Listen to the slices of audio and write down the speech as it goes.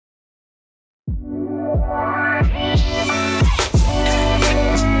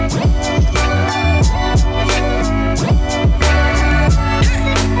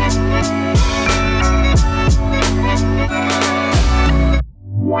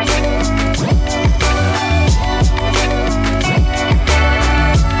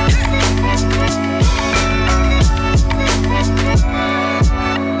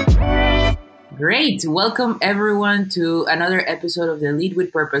Great. Welcome everyone to another episode of the Lead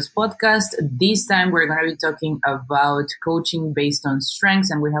with Purpose podcast. This time we're going to be talking about coaching based on strengths,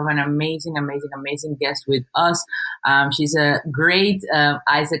 and we have an amazing guest with us. She's a great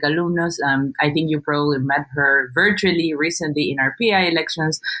ISEC alumnus. I think you probably met her virtually recently in our PI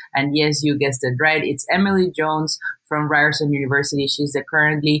elections. And yes, you guessed it right. It's Emily Jones from Ryerson University. She's the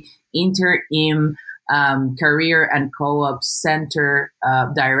currently interim Career and Co-op Center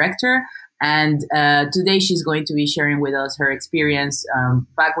Director. And today she's going to be sharing with us her experience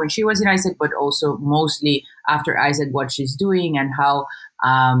back when she was in ISEC, but also mostly after ISEC, what she's doing and how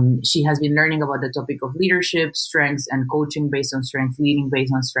she has been learning about the topic of leadership, strengths, and coaching based on strengths, leading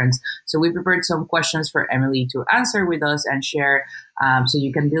based on strengths. So we prepared some questions for Emily to answer with us and share so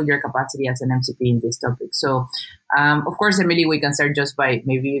you can build your capacity as an MCP in this topic. So, of course, Emily, we can start just by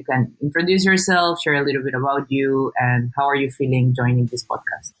maybe you can introduce yourself, share a little bit about you, and how are you feeling joining this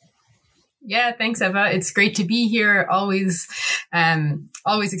podcast? Yeah, thanks, Eva. It's great to be here. Always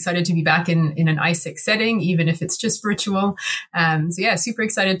excited to be back in an ISEC setting, even if it's just virtual. Super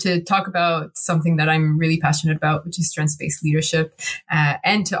excited to talk about something that I'm really passionate about, which is strengths-based leadership,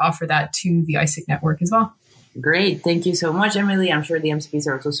 and to offer that to the ISEC network as well. Great. Thank you so much, Emily. I'm sure the MCPs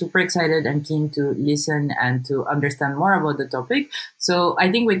are also super excited and keen to listen and to understand more about the topic. So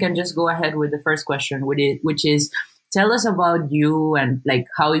I think we can just go ahead with the first question, which is, tell us about you and like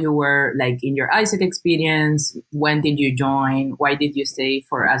how you were like in your ISEC experience. When did you join? Why did you stay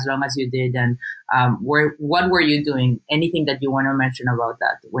for as long as you did? And what were you doing? Anything that you want to mention about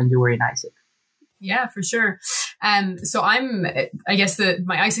that when you were in ISEC? Yeah, for sure. So my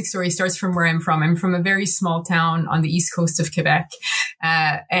ISEC story starts from where I'm from. I'm from a very small town on the east coast of Quebec.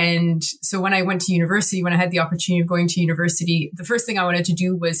 And so when I went to university, when I had the opportunity of going to university, the first thing I wanted to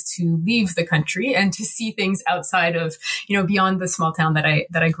do was to leave the country and to see things outside of, beyond the small town that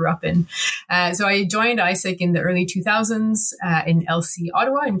I grew up in. So I joined ISEC in the early 2000s, in LC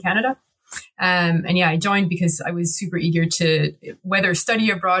Ottawa in Canada. I joined because I was super eager to whether study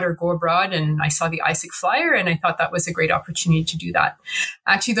abroad or go abroad. And I saw the ISEC flyer and I thought that was a great opportunity to do that.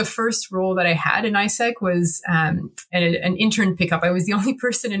 Actually, the first role that I had in ISEC was an intern pickup. I was the only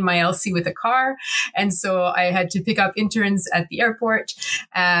person in my LC with a car. And so I had to pick up interns at the airport.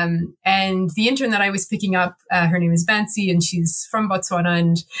 And the intern that I was picking up, her name is Bansi, and she's from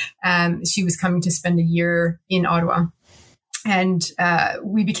Botswana. And she was coming to spend a year in Ottawa. And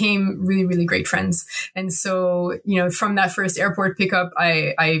we became really, really great friends. And so, from that first airport pickup,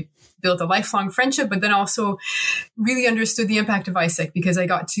 I built a lifelong friendship, but then also really understood the impact of ISEC because I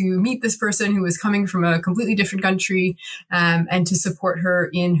got to meet this person who was coming from a completely different country and to support her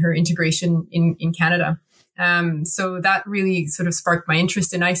in her integration in Canada. So that really sort of sparked my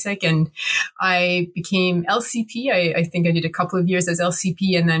interest in ISEC, and I became LCP. I think I did a couple of years as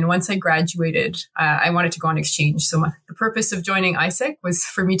LCP. And then once I graduated, I wanted to go on exchange. So the purpose of joining ISEC was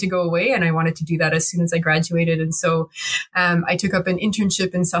for me to go away, and I wanted to do that as soon as I graduated. And so I took up an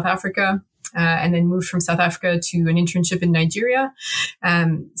internship in South Africa. And then moved from South Africa to an internship in Nigeria.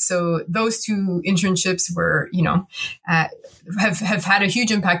 So those two internships were, have had a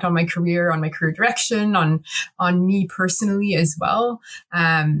huge impact on my career direction, on me personally as well.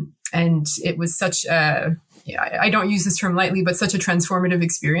 And it was such I don't use this term lightly, but such a transformative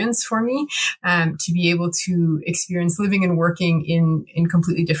experience for me to be able to experience living and working in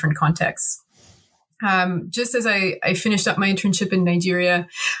completely different contexts. Just as I finished up my internship in Nigeria,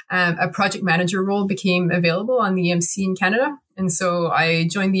 a project manager role became available on the EMC in Canada. And so I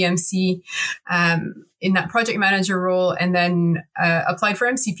joined the EMC in that project manager role and then applied for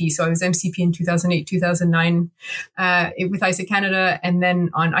MCP. So I was MCP in 2008, 2009 with ISEC Canada, and then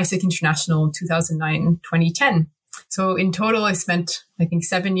on ISEC International 2009, 2010. So in total, I spent, I think,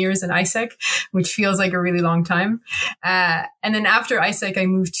 7 years in ISEC, which feels like a really long time. And then after ISEC, I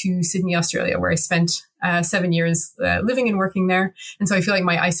moved to Sydney, Australia, where I spent 7 years living and working there. And so I feel like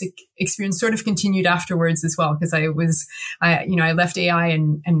my ISEC experience sort of continued afterwards as well, because I left AI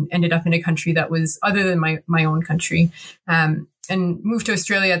and ended up in a country that was other than my own country. And moved to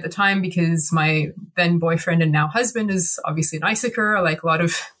Australia at the time because my then boyfriend and now husband is obviously an ISECer, like a lot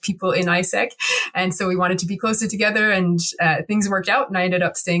of people in ISEC. And so we wanted to be closer together, and things worked out. And I ended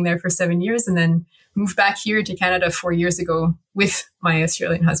up staying there for 7 years and then moved back here to Canada 4 years ago with my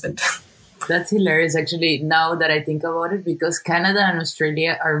Australian husband. That's hilarious, actually, now that I think about it, because Canada and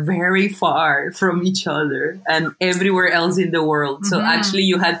Australia are very far from each other and everywhere else in the world. So actually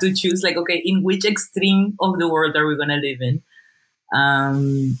you had to choose like, okay, in which extreme of the world are we going to live in?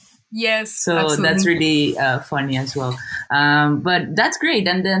 Yes, So that's absolutely. really funny as well. But that's great.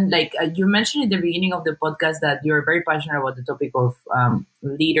 And then, like you mentioned at the beginning of the podcast, that you're very passionate about the topic of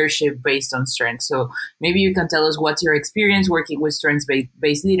leadership based on strength. So maybe you can tell us what's your experience working with strengths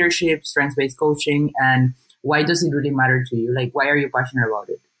based leadership, strengths based coaching, and why does it really matter to you? Like, why are you passionate about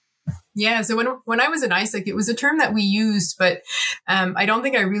it? Yeah. So when I was in ISEC, it was a term that we used, but I don't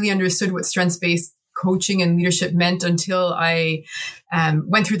think I really understood what strengths based coaching and leadership meant until I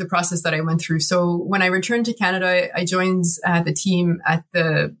went through the process that I went through. So when I returned to Canada, I joined the team at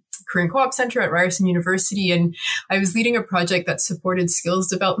the Korean Co-op Center at Ryerson University, and I was leading a project that supported skills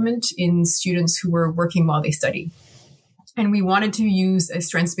development in students who were working while they study. And we wanted to use a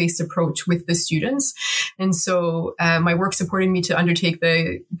strengths-based approach with the students. And so my work supported me to undertake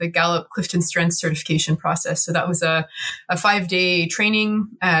the Gallup Clifton Strengths certification process. So that was a 5-day training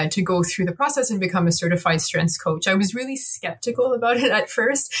to go through the process and become a certified strengths coach. I was really skeptical about it at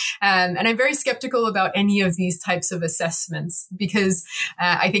first. And I'm very skeptical about any of these types of assessments because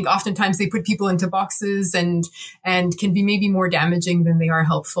I think oftentimes they put people into boxes and can be maybe more damaging than they are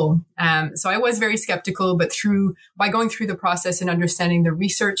helpful. So I was very skeptical, but by going through the process and understanding the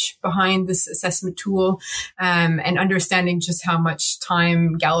research behind this assessment tool, and understanding just how much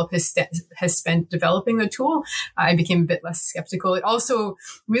time Gallup has spent developing the tool, I became a bit less skeptical. It also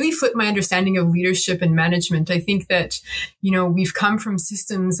really flipped my understanding of leadership and management. I think that, we've come from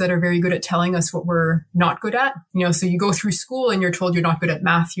systems that are very good at telling us what we're not good at. So you go through school and you're told you're not good at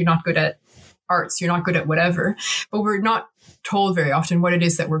math, you're not good at arts, you're not good at whatever, but we're not told very often what it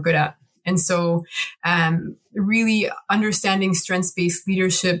is that we're good at. And so, really understanding strengths-based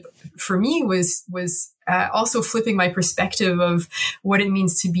leadership for me was also flipping my perspective of what it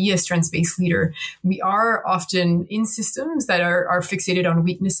means to be a strengths-based leader. We are often in systems that are fixated on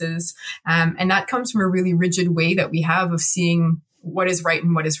weaknesses, and that comes from a really rigid way that we have of seeing what is right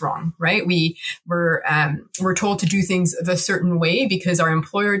and what is wrong, right? We're told to do things a certain way because our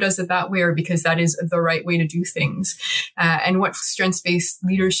employer does it that way or because that is the right way to do things. And what strengths-based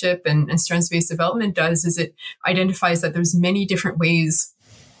leadership and strengths-based development does is it identifies that there's many different ways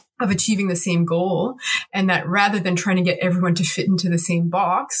of achieving the same goal. And that rather than trying to get everyone to fit into the same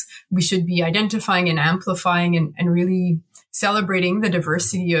box, we should be identifying and amplifying and really celebrating the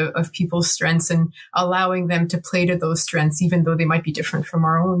diversity of people's strengths and allowing them to play to those strengths, even though they might be different from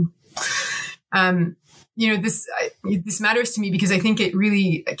our own. This matters to me because I think it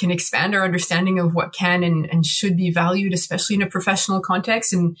really can expand our understanding of what can and should be valued, especially in a professional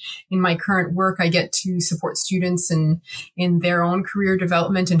context. And in my current work, I get to support students in their own career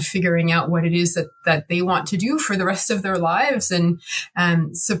development and figuring out what it is that they want to do for the rest of their lives and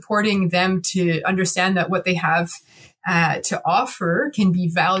supporting them to understand that what they have to offer can be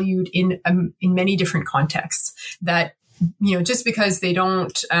valued in many different contexts. That, just because they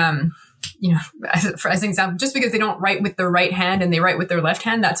don't, as an example, just because they don't write with their right hand and they write with their left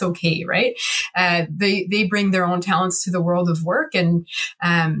hand, that's okay, right? They bring their own talents to the world of work, and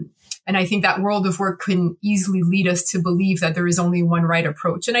I think that world of work can easily lead us to believe that there is only one right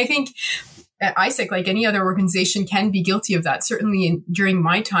approach. And I think ISEC, like any other organization, can be guilty of that. Certainly during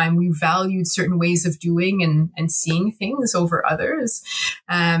my time, we valued certain ways of doing and seeing things over others,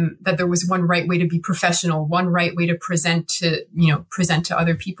 that there was one right way to be professional, one right way to present to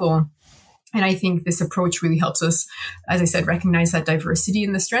other people. And I think this approach really helps us, as I said, recognize that diversity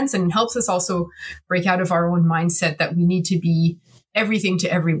in the strengths, and helps us also break out of our own mindset that we need to be everything to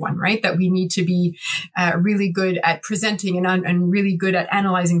everyone, right? That we need to be really good at presenting and really good at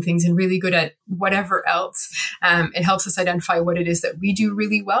analyzing things and really good at whatever else. It helps us identify what it is that we do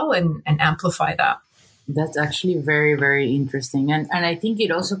really well and amplify that. That's actually very, very interesting. And I think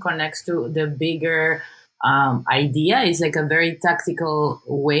it also connects to the bigger idea. Is like a very tactical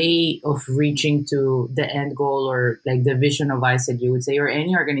way of reaching to the end goal, or like the vision of ISEC, you would say, or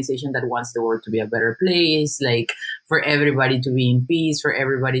any organization that wants the world to be a better place, like for everybody to be in peace, for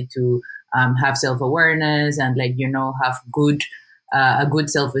everybody to have self-awareness and have a good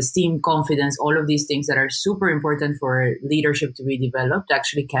self-esteem, confidence. All of these things that are super important for leadership to be developed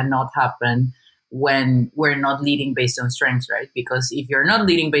actually cannot happen when we're not leading based on strengths, right? Because if you're not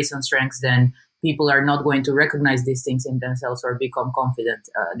leading based on strengths, then people are not going to recognize these things in themselves or become confident.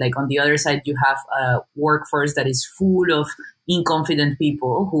 On the other side, you have a workforce that is full of inconfident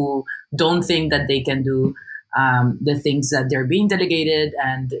people who don't think that they can do the things that they're being delegated,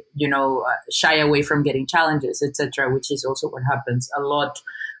 and shy away from getting challenges, etc., which is also what happens a lot.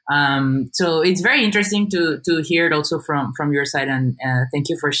 So it's very interesting to hear it also from your side, and thank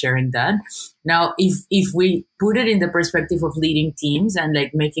you for sharing that. Now, if we put it in the perspective of leading teams and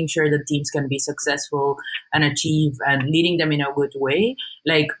making sure that teams can be successful and achieve, and leading them in a good way,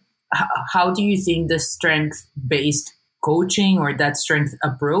 how do you think the strength-based coaching or that strength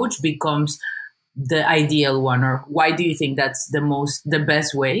approach becomes the ideal one, or why do you think that's the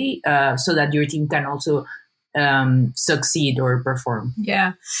best way so that your team can also succeed or perform?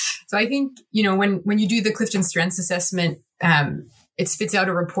 Yeah. So I think, when you do the Clifton Strengths Assessment, it spits out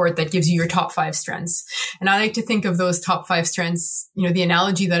a report that gives you your top 5 strengths. And I like to think of those top 5 strengths, the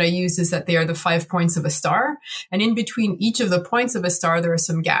analogy that I use is that they are the 5 points of a star. And in between each of the points of a star, there are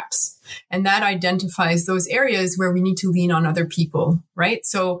some gaps. And that identifies those areas where we need to lean on other people, right?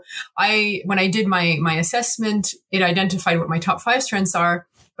 So when I did my assessment, it identified what my top 5 strengths are,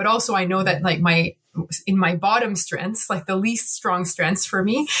 but also I know that in my bottom strengths, like the least strong strengths for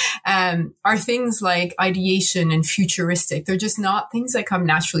me, are things like ideation and futuristic. They're just not things that come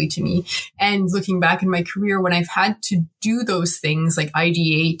naturally to me. And looking back in my career, when I've had to do those things like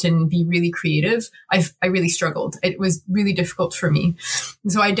ideate and be really creative, I really struggled. It was really difficult for me.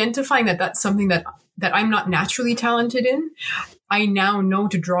 And so identifying that that's something that I'm not naturally talented in, I now know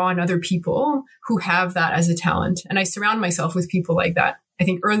to draw on other people who have that as a talent. And I surround myself with people like that. I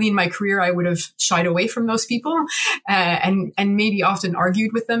think early in my career, I would have shied away from those people and maybe often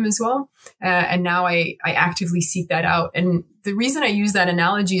argued with them as well. And now I actively seek that out. And the reason I use that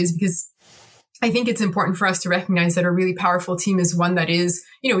analogy is because I think it's important for us to recognize that a really powerful team is one that is,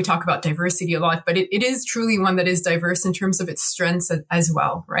 we talk about diversity a lot, but it is truly one that is diverse in terms of its strengths as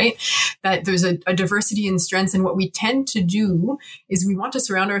well, right? That there's a diversity in strengths. And what we tend to do is we want to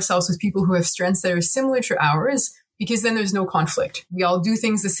surround ourselves with people who have strengths that are similar to ours, because then there's no conflict. We all do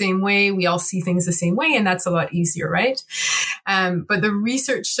things the same way. We all see things the same way. And that's a lot easier, right? But the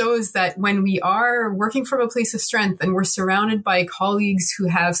research shows that when we are working from a place of strength and we're surrounded by colleagues who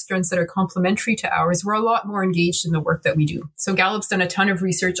have strengths that are complementary to ours, we're a lot more engaged in the work that we do. So Gallup's done a ton of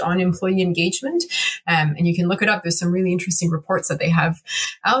research on employee engagement. And you can look it up. There's some really interesting reports that they have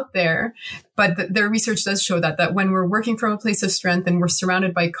out there. But their research does show that when we're working from a place of strength and we're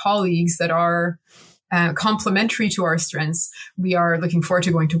surrounded by colleagues that are complementary to our strengths, we are looking forward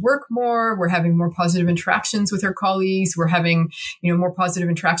to going to work more. We're having more positive interactions with our colleagues. We're having, more positive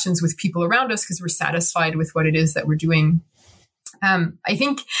interactions with people around us because we're satisfied with what it is that we're doing. I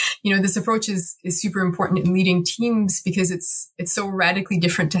think, this approach is super important in leading teams because it's so radically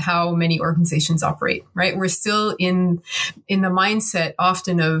different to how many organizations operate, right? We're still in the mindset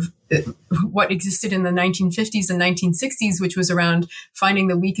often of what existed in the 1950s and 1960s, which was around finding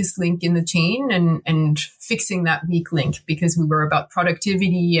the weakest link in the chain and fixing that weak link because we were about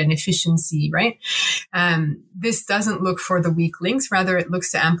productivity and efficiency, right? This doesn't look for the weak links. Rather, it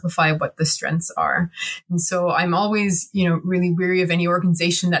looks to amplify what the strengths are. And so I'm always, really weary of any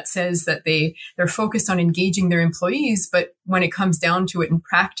organization that says that they're focused on engaging their employees, but when it comes down to it in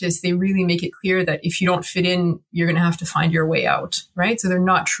practice, they really make it clear that if you don't fit in, you're going to have to find your way out, right? So they're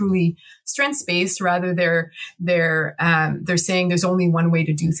not truly strengths-based. Rather, they're saying there's only one way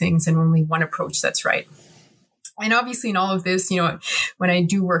to do things and only one approach that's right. And obviously in all of this, when I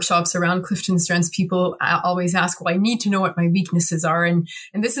do workshops around Clifton Strengths, people always ask, well, I need to know what my weaknesses are. And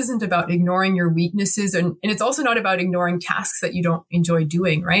this isn't about ignoring your weaknesses. And it's also not about ignoring tasks that you don't enjoy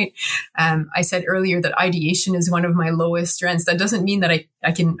doing, right? I said earlier that ideation is one of my lowest strengths. That doesn't mean that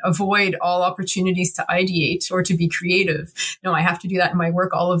I can avoid all opportunities to ideate or to be creative. No, I have to do that in my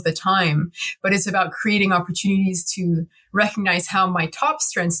work all of the time. But it's about creating opportunities to recognize how my top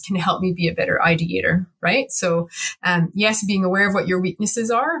strengths can help me be a better ideator, right? So, yes, being aware of what your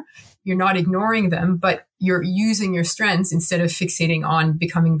weaknesses are, you're not ignoring them, but you're using your strengths instead of fixating on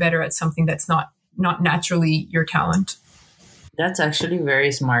becoming better at something that's not naturally your talent. That's actually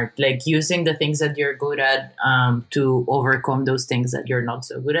very smart. Like using the things that you're good at to overcome those things that you're not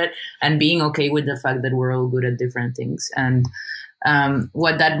so good at, and being okay with the fact that we're all good at different things. And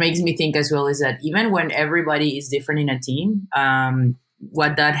what that makes me think as well is that even when everybody is different in a team,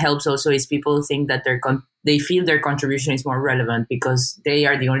 what that helps also is people think that they feel their contribution is more relevant because they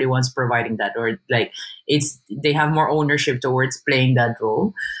are the only ones providing that, or they have more ownership towards playing that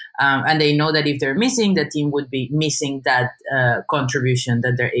role. And they know that if they're missing, the team would be missing that contribution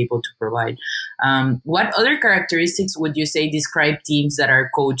that they're able to provide. What other characteristics would you say describe teams that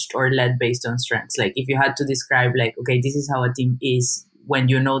are coached or led based on strengths? Like if you had to describe okay, this is how a team is when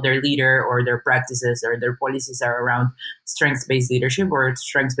you know their leader or their practices or their policies are around strengths-based leadership or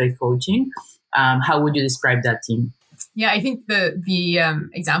strengths-based coaching, how would you describe that team? Yeah, I think the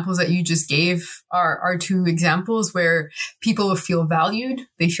examples that you just gave are two examples where people feel valued,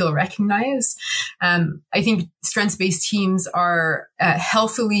 they feel recognized. I think strengths-based teams are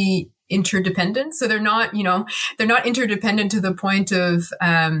healthily interdependent. So they're not, they're not interdependent to the point of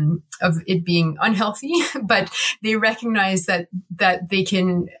it being unhealthy, but they recognize that they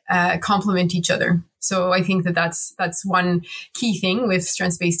can complement each other. So I think that's one key thing with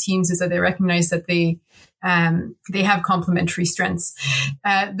strengths-based teams, is that they recognize that they have complementary strengths.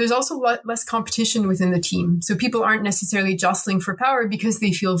 There's also less competition within the team. So people aren't necessarily jostling for power because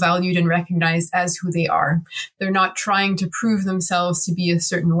they feel valued and recognized as who they are. They're not trying to prove themselves to be a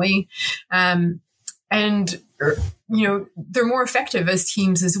certain way. They're more effective as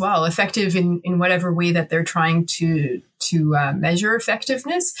teams as well, effective in whatever way that they're trying to measure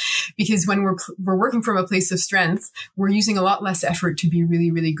effectiveness. Because when we're working from a place of strength, we're using a lot less effort to be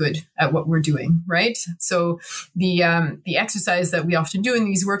really, really good at what we're doing, right? So the exercise that we often do in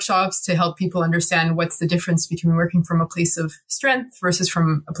these workshops to help people understand what's the difference between working from a place of strength versus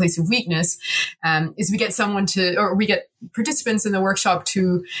from a place of weakness, is we get participants in the workshop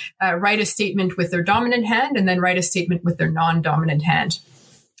to write a statement with their dominant hand and then write a statement with their non-dominant hand.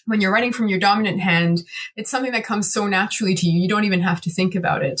 When you're writing from your dominant hand, it's something that comes so naturally to you. You don't even have to think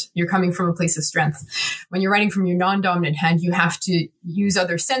about it. You're coming from a place of strength. When you're writing from your non-dominant hand, you have to use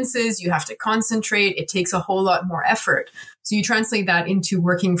other senses. You have to concentrate. It takes a whole lot more effort. So you translate that into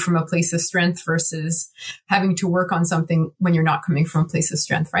working from a place of strength versus having to work on something when you're not coming from a place of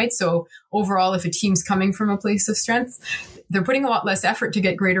strength, right? So overall, if a team's coming from a place of strength, they're putting a lot less effort to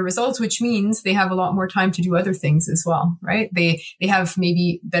get greater results, which means they have a lot more time to do other things as well, right? They have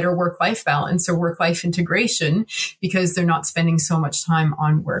maybe better work-life balance or work-life integration because they're not spending so much time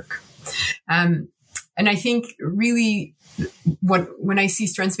on work. And I think really when I see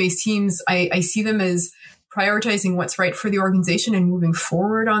strengths-based teams, I see them as prioritizing what's right for the organization and moving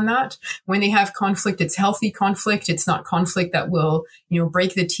forward on that. When they have conflict, it's healthy conflict. It's not conflict that will,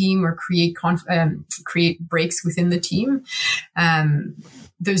 break the team or create breaks within the team.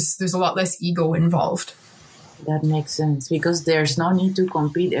 There's a lot less ego involved. That makes sense, because there's no need to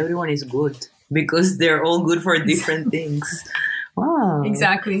compete. Everyone is good because they're all good for different things. Wow.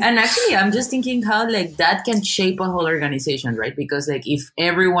 Exactly. And actually, I'm just thinking how that can shape a whole organization, right? Because if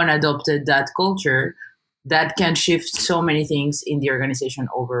everyone adopted that culture, that can shift so many things in the organization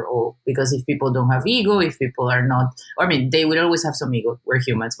overall. Because if people don't have ego, if people are not, they will always have some ego, we're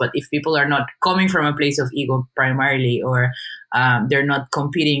humans, but if people are not coming from a place of ego primarily, or they're not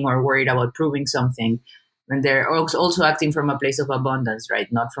competing or worried about proving something, and they're also acting from a place of abundance,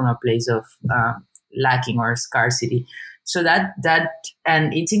 right? Not from a place of lacking or scarcity. So that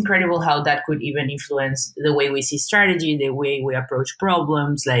and it's incredible how that could even influence the way we see strategy, the way we approach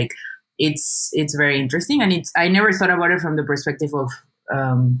problems. It's very interesting, and I never thought about it from the perspective of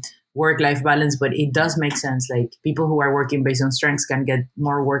work-life balance, but it does make sense. People who are working based on strengths can get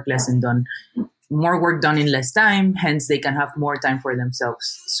more work done in less time. Hence, they can have more time for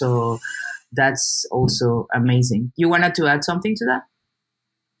themselves. So that's also amazing. You wanted to add something to that?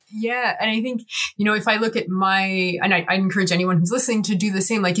 Yeah. And I think, if I look at and I encourage anyone who's listening to do the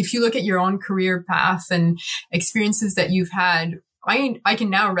same, if you look at your own career path and experiences that you've had, I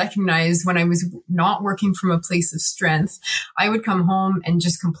can now recognize when I was not working from a place of strength, I would come home and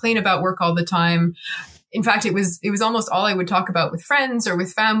just complain about work all the time. In fact, it was almost all I would talk about with friends or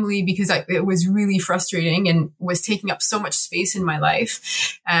with family, because it was really frustrating and was taking up so much space in my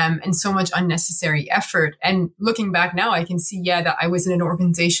life, and so much unnecessary effort. And looking back now, I can see, that I was in an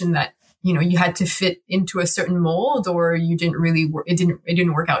organization that, you had to fit into a certain mold, or you didn't really work. It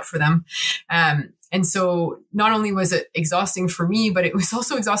didn't work out for them. And so not only was it exhausting for me, but it was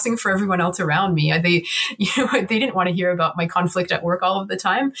also exhausting for everyone else around me. They didn't want to hear about my conflict at work all of the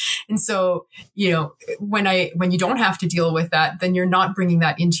time. And so, when you don't have to deal with that, then you're not bringing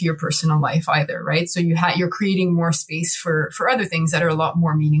that into your personal life either, right? So you're creating more space for other things that are a lot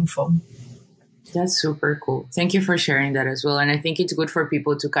more meaningful. That's super cool. Thank you for sharing that as well. And I think it's good for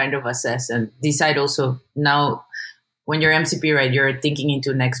people to kind of assess and decide also now. When you're MCP, right, you're thinking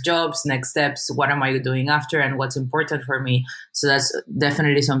into next jobs, next steps, what am I doing after, and what's important for me. So that's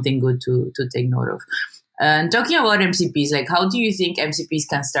definitely something good to take note of. And talking about MCPs, how do you think MCPs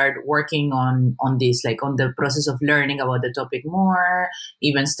can start working on this, on the process of learning about the topic more,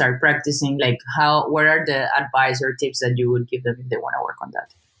 even start practicing? What are the advice or tips that you would give them if they want to work on that?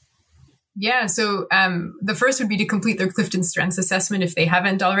 Yeah. So the first would be to complete their Clifton Strengths Assessment if they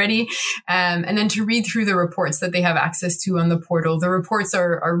haven't already, and then to read through the reports that they have access to on the portal. The reports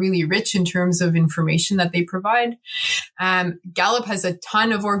are really rich in terms of information that they provide. Gallup has a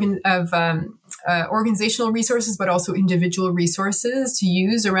ton of organizational resources, but also individual resources to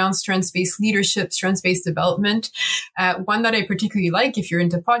use around strengths-based leadership, strengths-based development. One that I particularly like, if you're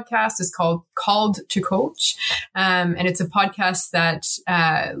into podcasts, is called Called to Coach. And it's a podcast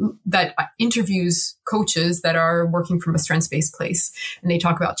that interviews coaches that are working from a strengths-based place. And they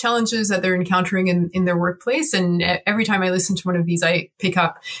talk about challenges that they're encountering in their workplace. And every time I listen to one of these, I pick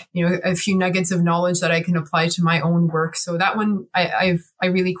up, a few nuggets of knowledge that I can apply to my own work. So that one I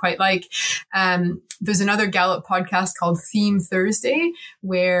really quite like. There's another Gallup podcast called Theme Thursday,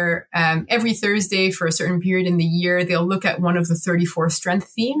 where every Thursday for a certain period in the year, they'll look at one of the 34 strength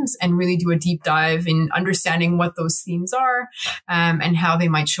themes and really do a deep dive in understanding what those themes are and how they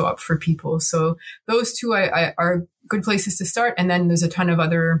might show up for people. So those two are good places to start. And then there's a ton of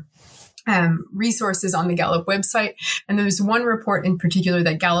other resources on the Gallup website. And there's one report in particular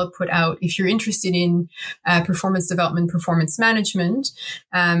that Gallup put out. If you're interested in performance development, performance management,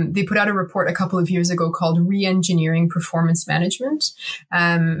 they put out a report a couple of years ago called Re-Engineering Performance Management.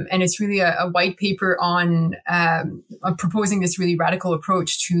 And it's really a white paper on proposing this really radical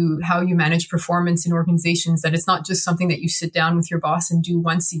approach to how you manage performance in organizations, that it's not just something that you sit down with your boss and do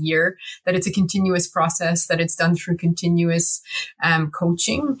once a year, that it's a continuous process, that it's done through continuous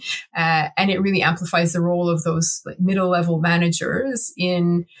coaching. And it really amplifies the role of those middle level managers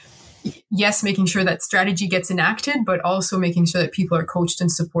in, yes, making sure that strategy gets enacted, but also making sure that people are coached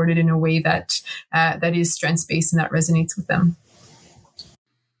and supported in a way that is strengths based and that resonates with them.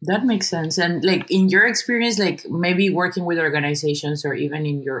 That makes sense. And like in your experience, like maybe working with organizations or even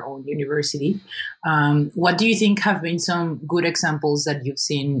in your own university, what do you think have been some good examples that you've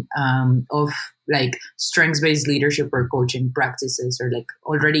seen of like strengths-based leadership or coaching practices, or like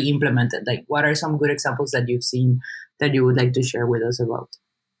already implemented? Like what are some good examples that you've seen that you would like to share with us about?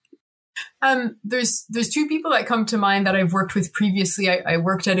 There's two people that come to mind that I've worked with previously. I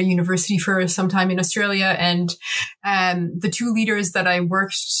worked at a university for some time in Australia, and the two leaders that I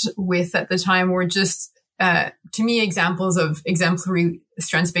worked with at the time were just, to me, examples of exemplary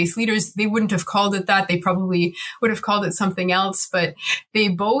strengths-based leaders. They wouldn't have called it that. They probably would have called it something else, but they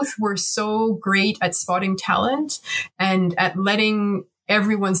both were so great at spotting talent and at letting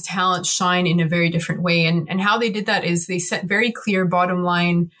everyone's talent shine in a very different way. And how they did that is they set very clear bottom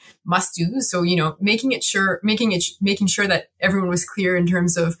line must do. So, making sure that everyone was clear in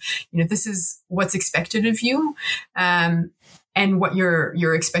terms of, this is what's expected of you. And what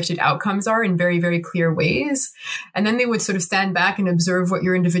your expected outcomes are in very, very clear ways. And then they would sort of stand back and observe what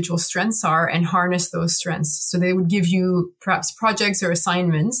your individual strengths are and harness those strengths. So they would give you perhaps projects or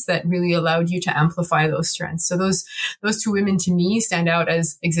assignments that really allowed you to amplify those strengths. So those two women to me stand out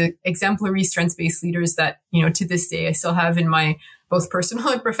as exemplary strengths-based leaders that, to this day I still have in my both personal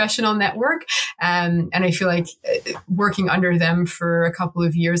and professional network. And I feel like working under them for a couple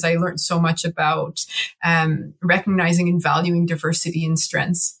of years, I learned so much about recognizing and valuing diversity and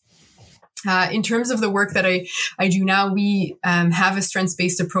strengths. In terms of the work that I do now, we have a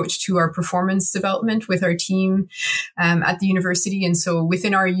strengths-based approach to our performance development with our team at the university. And so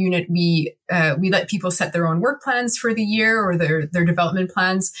within our unit, we let people set their own work plans for the year or their development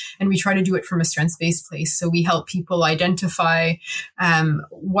plans, and we try to do it from a strengths-based place. So we help people identify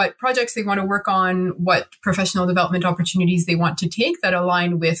what projects they want to work on, what professional development opportunities they want to take that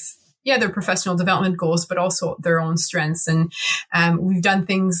align with their professional development goals, but also their own strengths. And we've done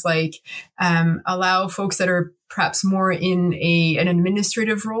things like allow folks that are perhaps more in an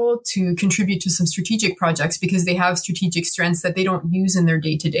administrative role to contribute to some strategic projects because they have strategic strengths that they don't use in their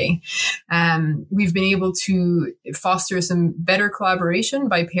day-to-day. We've been able to foster some better collaboration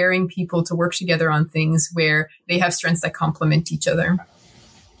by pairing people to work together on things where they have strengths that complement each other.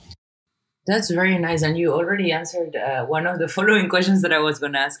 That's very nice. And you already answered one of the following questions that I was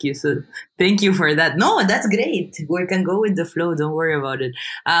going to ask you. So thank you for that. No, that's great. We can go with the flow. Don't worry about it.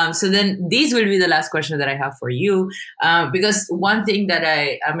 So then this will be the last question that I have for you. Because one thing that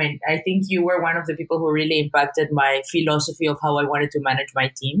I think you were one of the people who really impacted my philosophy of how I wanted to manage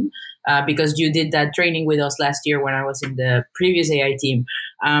my team. Because you did that training with us last year when I was in the previous AI team.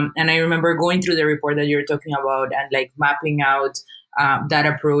 And I remember going through the report that you're talking about and like mapping out that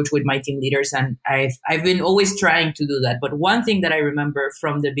approach with my team leaders. And I've been always trying to do that. But one thing that I remember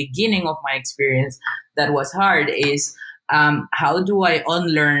from the beginning of my experience that was hard is how do I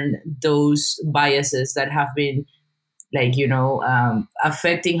unlearn those biases that have been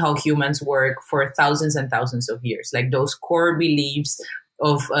affecting how humans work for thousands and thousands of years, like those core beliefs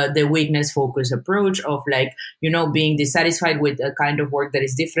of the weakness focused approach of being dissatisfied with a kind of work that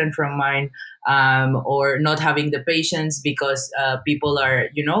is different from mine, or not having the patience because people are,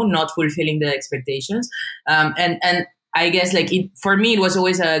 not fulfilling the expectations. And I guess for me, it was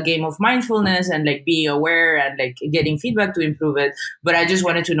always a game of mindfulness and being aware and getting feedback to improve it. But I just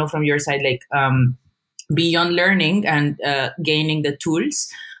wanted to know from your side, beyond learning and gaining the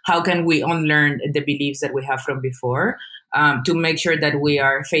tools, how can we unlearn the beliefs that we have from before, to make sure that we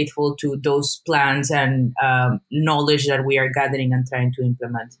are faithful to those plans and knowledge that we are gathering and trying to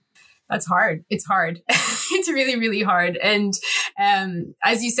implement. That's hard. It's hard. It's really, really hard. And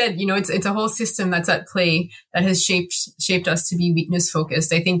as you said, it's a whole system that's at play that has shaped us to be weakness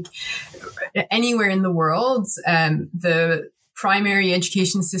focused. I think anywhere in the world, the primary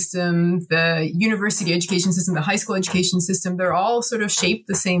education system, the university education system, the high school education system, they're all sort of shaped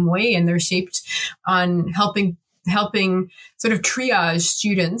the same way, and they're shaped on helping sort of triage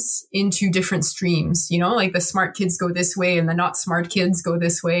students into different streams, like the smart kids go this way and the not smart kids go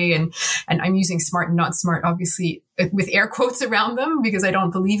this way. And I'm using smart and not smart, obviously, with air quotes around them, because I don't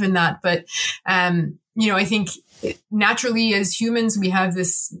believe in that. But, I think naturally as humans, we have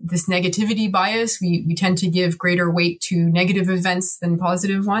this negativity bias. We tend to give greater weight to negative events than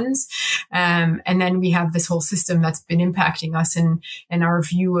positive ones. And then we have this whole system that's been impacting us in our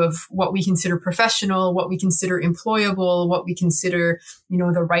view of what we consider professional, what we consider employable, what we consider,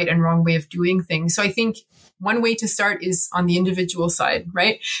 the right and wrong way of doing things. So I think one way to start is on the individual side,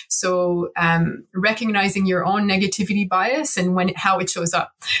 right? So recognizing your own negativity bias and how it shows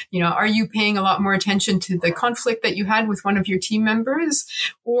up. Are you paying a lot more attention to the conflict that you had with one of your team members?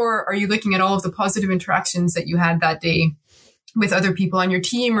 Or are you looking at all of the positive interactions that you had that day with other people on your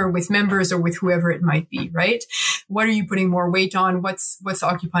team or with members or with whoever it might be, right? What are you putting more weight on? What's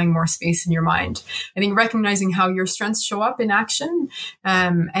occupying more space in your mind? I think recognizing how your strengths show up in action,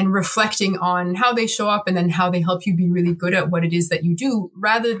 and reflecting on how they show up and then how they help you be really good at what it is that you do,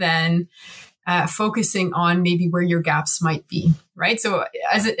 rather than focusing on maybe where your gaps might be, right? So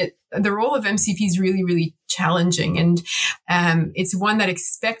the role of MCP is really, really challenging, and it's one that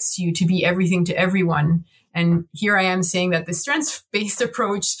expects you to be everything to everyone. And here I am saying that the strengths-based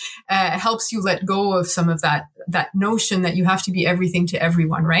approach helps you let go of some of that notion that you have to be everything to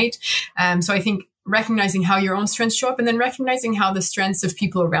everyone, right? So I think recognizing how your own strengths show up, and then recognizing how the strengths of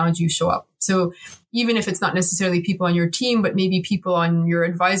people around you show up. So even if it's not necessarily people on your team, but maybe people on your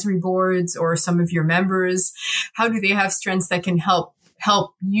advisory boards or some of your members, how do they have strengths that can help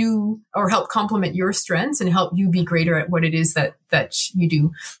you or help complement your strengths and help you be greater at what it is that you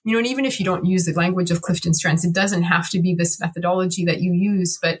do. And even if you don't use the language of Clifton Strengths, it doesn't have to be this methodology that you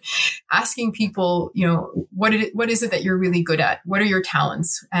use, but asking people, what is it that you're really good at? What are your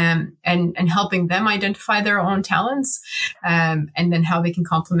talents? And helping them identify their own talents, and then how they can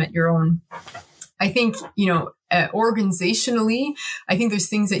complement your own. I think, organizationally, I think there's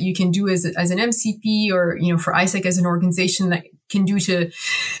things that you can do as an MCP or, for ISEC as an organization that can do to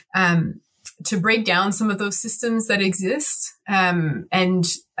break down some of those systems that exist. And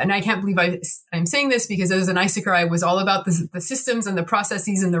I can't believe I'm saying this, because as an ISECer, I was all about the systems and the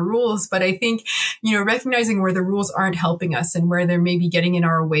processes and the rules. But I think, recognizing where the rules aren't helping us and where they're maybe getting in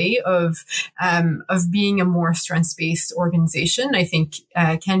our way of being a more strengths-based organization, I think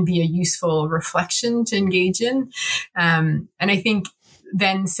can be a useful reflection to engage in. And I think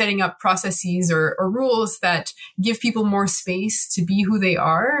then setting up processes or rules that give people more space to be who they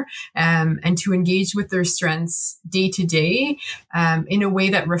are, and to engage with their strengths day to day, in a way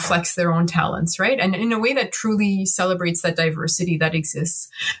that reflects their own talents, right? And in a way that truly celebrates that diversity that exists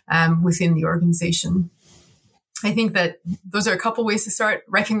within the organization. I think that those are a couple ways to start,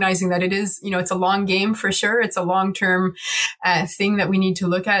 recognizing that it is, it's a long game for sure. It's a long-term thing that we need to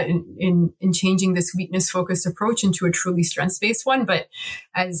look at in changing this weakness-focused approach into a truly strengths-based one. But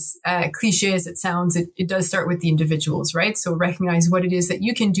as cliche as it sounds, it does start with the individuals, right? So recognize what it is that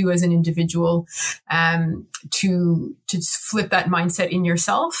you can do as an individual to flip that mindset in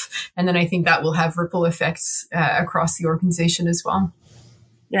yourself. And then I think that will have ripple effects across the organization as well.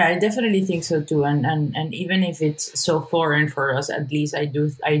 Yeah, I definitely think so too. And even if it's so foreign for us, at least I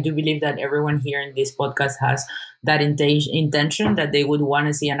do believe that everyone here in this podcast has that intention that they would want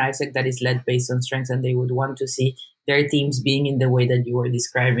to see an ISEC that is led based on strengths, and they would want to see their teams being in the way that you were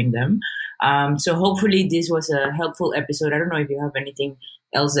describing them. So hopefully this was a helpful episode. I don't know if you have anything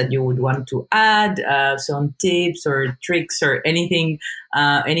else that you would want to add, some tips or tricks or anything,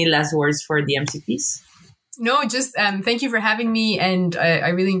 any last words for the MCPs? No, just thank you for having me. And I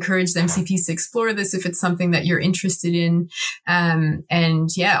really encourage the MCPs to explore this if it's something that you're interested in. And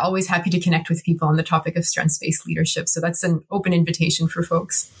yeah, always happy to connect with people on the topic of strengths-based leadership. So that's an open invitation for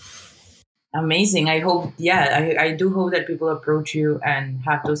folks. Amazing. I hope, I do hope that people approach you and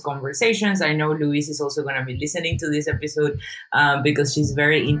have those conversations. I know Louise is also going to be listening to this episode because she's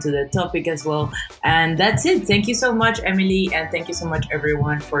very into the topic as well. And that's it. Thank you so much, Emily. And thank you so much,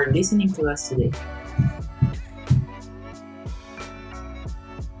 everyone, for listening to us today.